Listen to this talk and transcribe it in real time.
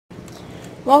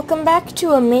Welcome back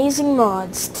to Amazing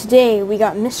Mods. Today we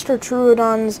got Mr.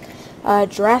 Troodon's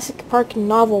Jurassic Park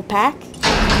novel pack.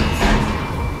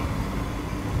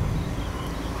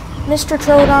 Mr.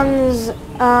 Troodon's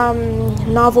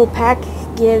novel pack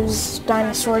gives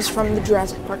dinosaurs from the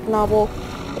Jurassic Park novel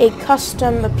a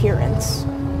custom appearance.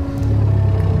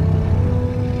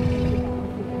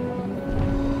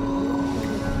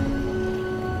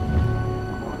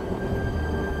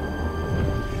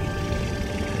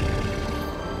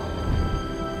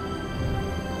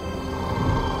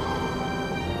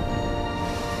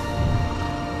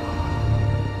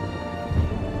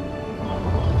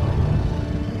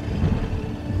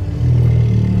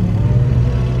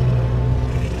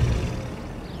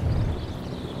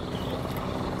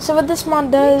 So what this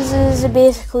mod does is it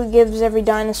basically gives every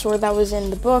dinosaur that was in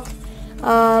the book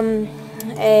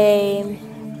a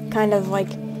kind of like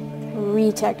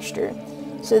retexture.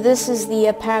 So this is the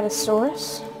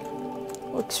Apatosaurus.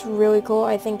 Looks really cool.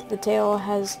 I think the tail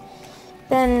has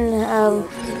been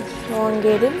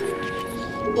elongated,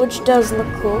 which does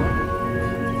look cool.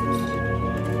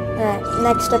 Alright,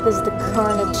 next up is the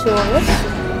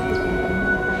Carnotaurus.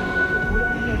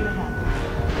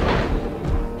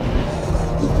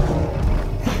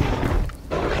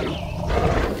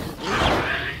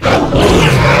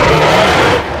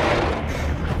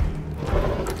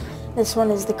 This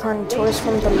one is the Carnotaurus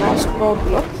from the Lost World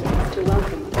book.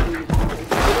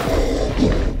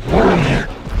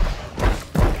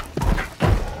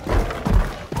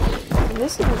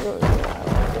 This is really cool,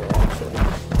 actually.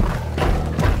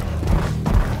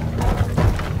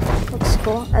 Looks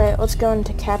cool. Alright, let's go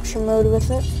into capture mode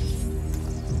with it.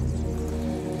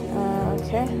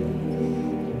 Okay.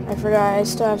 I forgot, I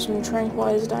still have some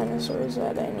tranquilized dinosaurs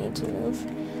that I need to move.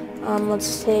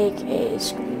 Let's take a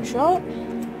screenshot.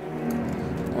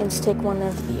 Let's take one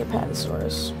of the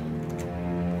Apatosaurus.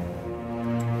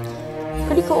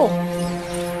 Pretty cool.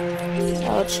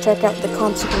 Let's check out the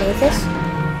Compsognathus.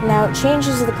 Now it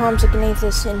changes the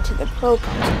Compsognathus into the Pro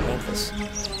Compsognathus.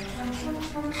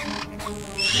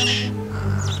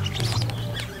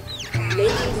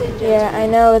 Yeah, I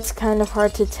know it's kind of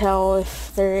hard to tell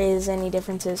if there is any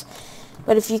differences,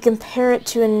 but if you compare it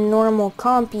to a normal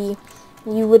compy,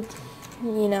 you would,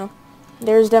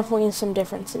 there's definitely some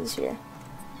differences here.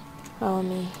 Let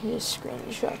me just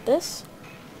screenshot this.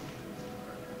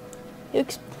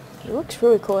 It looks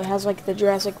really cool. It has like the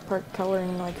Jurassic Park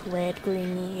coloring, like red,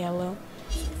 green, yellow.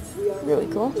 Really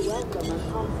cool.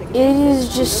 It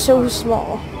is just so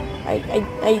small.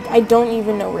 I don't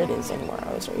even know where it is anymore.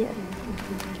 Oh, it's right here.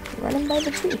 Running by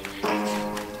the tree.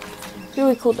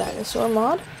 Really cool dinosaur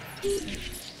mod.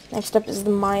 Next up is the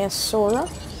Maiasaura.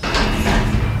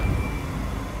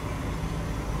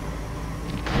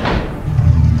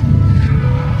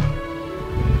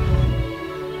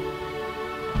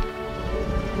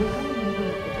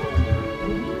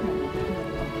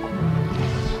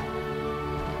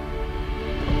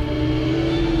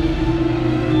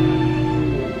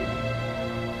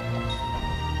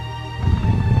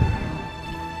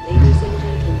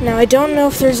 Now I don't know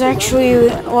if there's actually,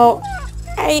 well,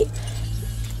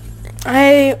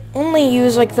 I only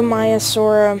use like the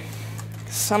Maiasaura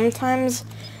sometimes,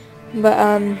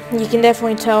 but you can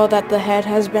definitely tell that the head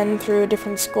has been through a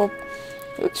different sculpt.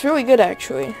 It looks really good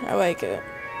actually. I like it.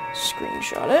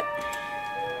 Screenshot it.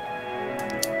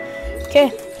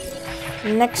 Okay.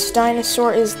 Next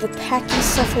dinosaur is the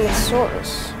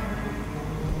Pachycephalosaurus.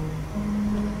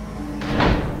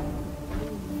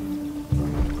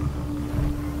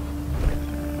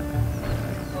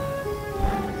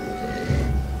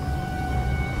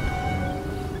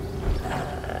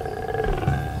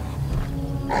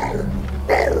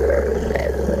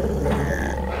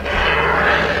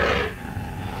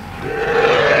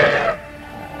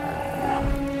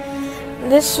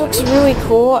 This looks really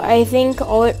cool. I think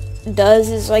all it does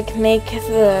is like make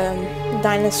the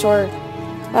dinosaur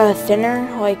thinner,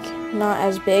 like not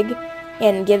as big,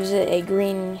 and gives it a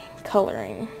green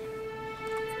coloring.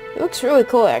 It looks really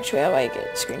cool actually. I like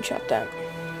it. Screenshot that.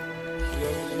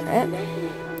 Alright.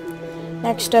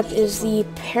 Next up is the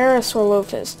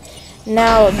Parasaurolophus.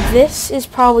 Now this is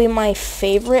probably my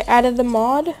favorite out of the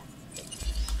mod.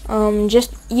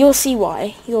 You'll see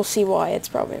why. You'll see why it's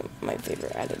probably my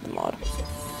favorite out of the mod.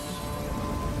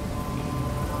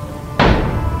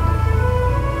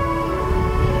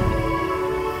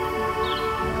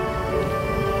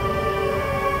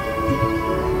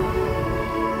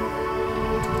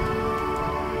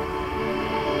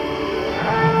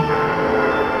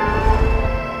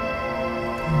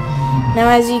 Now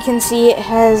as you can see, it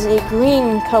has a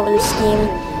green color scheme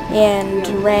and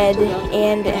red,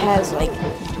 and it has like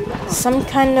some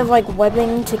kind of like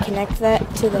webbing to connect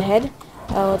that to the head.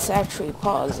 Let's actually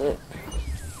pause it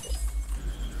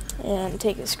and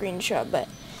take a screenshot. But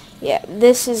yeah,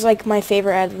 this is like my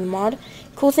favorite out of the mod.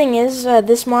 Cool thing is,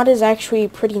 this mod is actually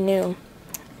pretty new.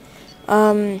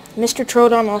 Mr.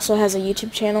 Trodon also has a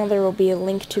YouTube channel. There will be a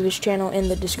link to his channel in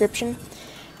the description.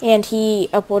 And he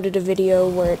uploaded a video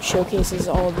where it showcases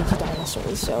all of these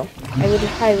dinosaurs, so I would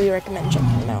highly recommend checking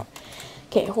him out.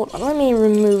 Okay, hold on. Let me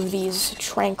remove these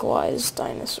tranquilized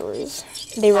dinosaurs.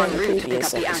 They were in the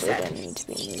previous episode and need to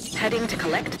be moved. Heading to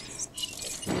collect.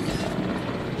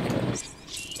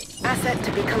 Asset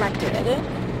to be collected. Edit.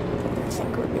 I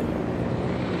think we're good.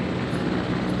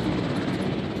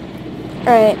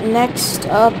 Alright, next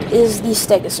up is the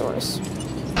Stegosaurus.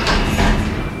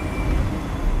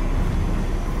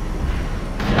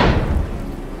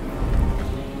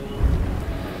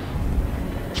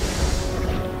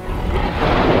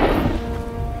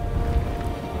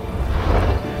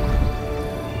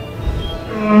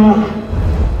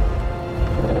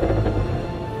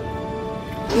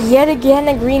 Yet again,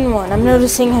 a green one. I'm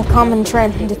noticing a common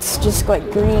trend. It's just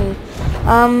like green.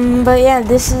 But yeah,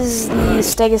 this is the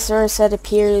Stegosaurus that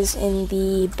appears in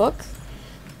the book.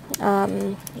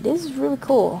 It is really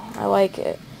cool. I like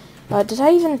it. Did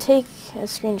I even take a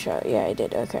screenshot? Yeah, I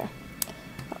did. Okay.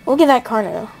 Look at that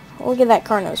Carno. Look at that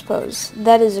Carno's pose.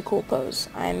 That is a cool pose.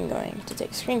 I'm going to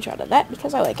take a screenshot of that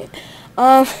because I like it.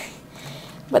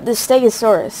 But the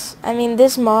Stegosaurus. I mean,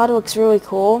 this mod looks really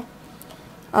cool.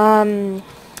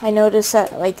 I noticed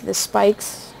that, like, the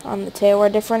spikes on the tail are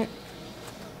different.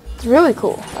 It's really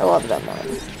cool. I love that mod.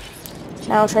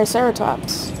 Now,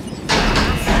 Triceratops.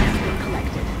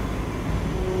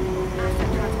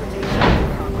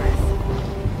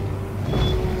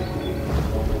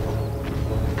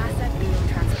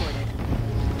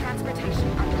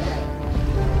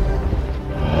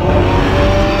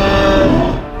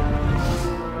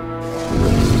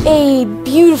 A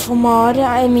beautiful mod.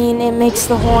 I mean, it makes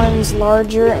the horns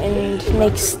larger and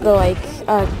makes the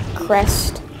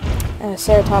crest,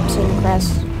 ceratopsian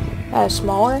crest,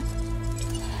 smaller.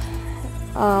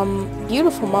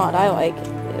 Beautiful mod. I like it.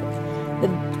 The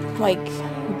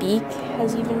beak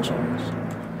has even changed.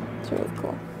 It's really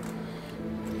cool.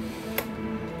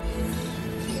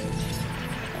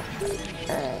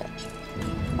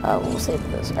 Alright. We'll save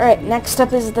this. Alright, next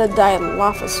up is the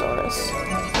Dilophosaurus.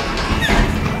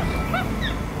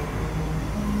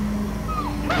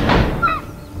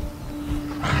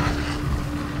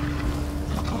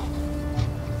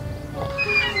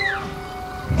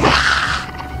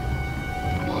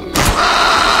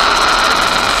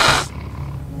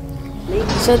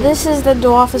 So this is the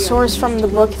Dilophosaurus from the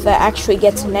book that actually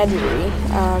gets an injury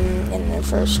in the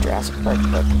first Jurassic Park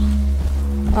book.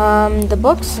 The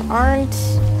books aren't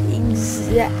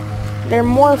exact. They're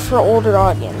more for older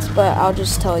audience, but I'll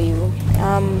just tell you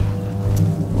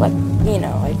what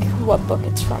what book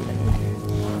it's from.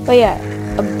 But yeah,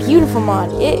 a beautiful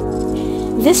mod.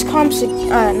 This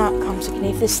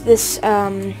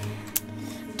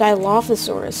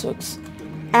Dilophosaurus looks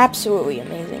absolutely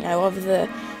amazing. I love the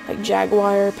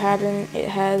jaguar pattern it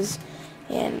has,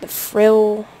 and the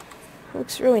frill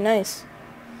looks really nice.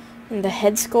 And the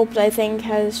head sculpt, I think,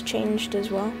 has changed as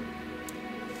well.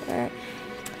 Alright,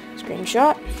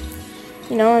 screenshot.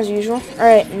 As usual.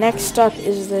 Alright, next up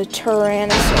is the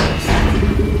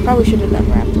Tyrannosaurus. Probably should have done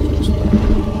raptors, but...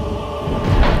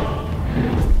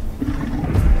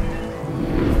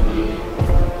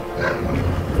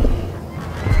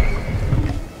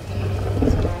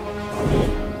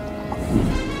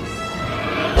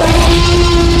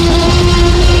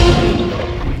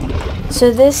 So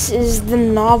this is the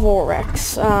novel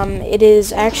Rex. It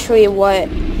is actually what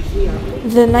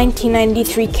the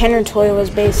 1993 Kenner toy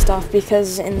was based off,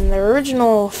 because in the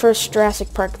original first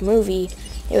Jurassic Park movie,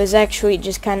 it was actually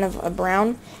just kind of a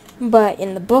brown, but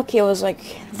in the book it was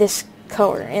like this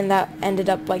color, and that ended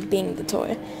up being the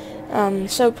toy.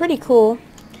 So pretty cool.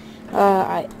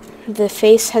 The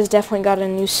face has definitely got a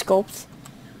new sculpt,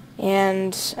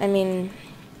 and I mean,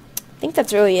 I think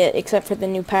that's really it, except for the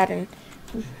new pattern.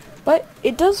 But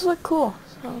it does look cool,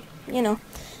 so,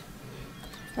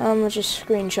 let's just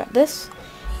screenshot this,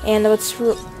 and let's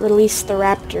release the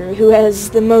raptor, who has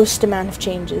the most amount of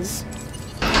changes.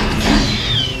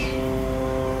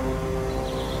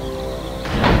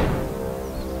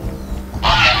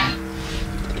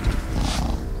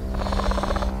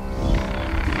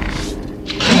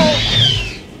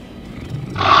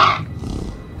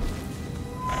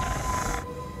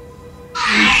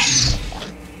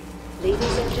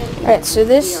 Alright, so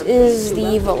this is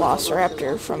the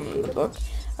Velociraptor from the book.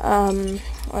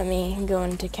 Let me go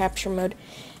into capture mode.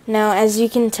 Now, as you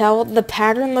can tell, the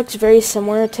pattern looks very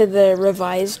similar to the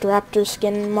revised raptor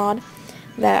skin mod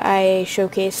that I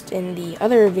showcased in the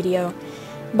other video.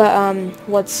 But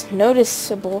what's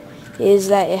noticeable is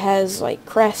that it has like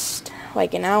crest,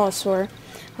 like an allosaur,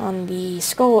 on the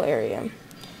skull area.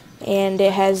 And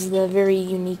it has the very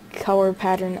unique color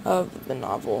pattern of the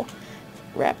novel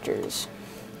raptors.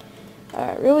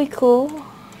 Really cool.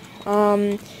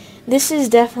 This is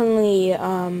definitely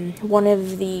one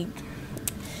of the...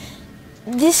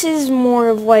 This is more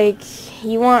of like,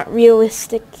 you want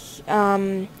realistic,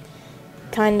 kind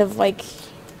of like,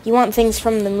 you want things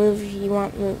from the movie, you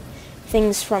want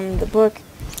things from the book.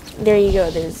 There you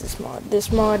go, there's this mod.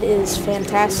 This mod is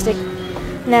fantastic.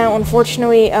 Now,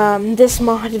 unfortunately, this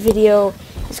mod video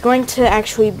is going to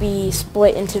actually be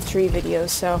split into 3 videos,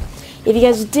 so if you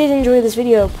guys did enjoy this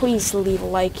video, please leave a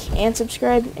like and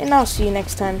subscribe, and I'll see you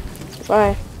next time.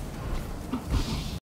 Bye.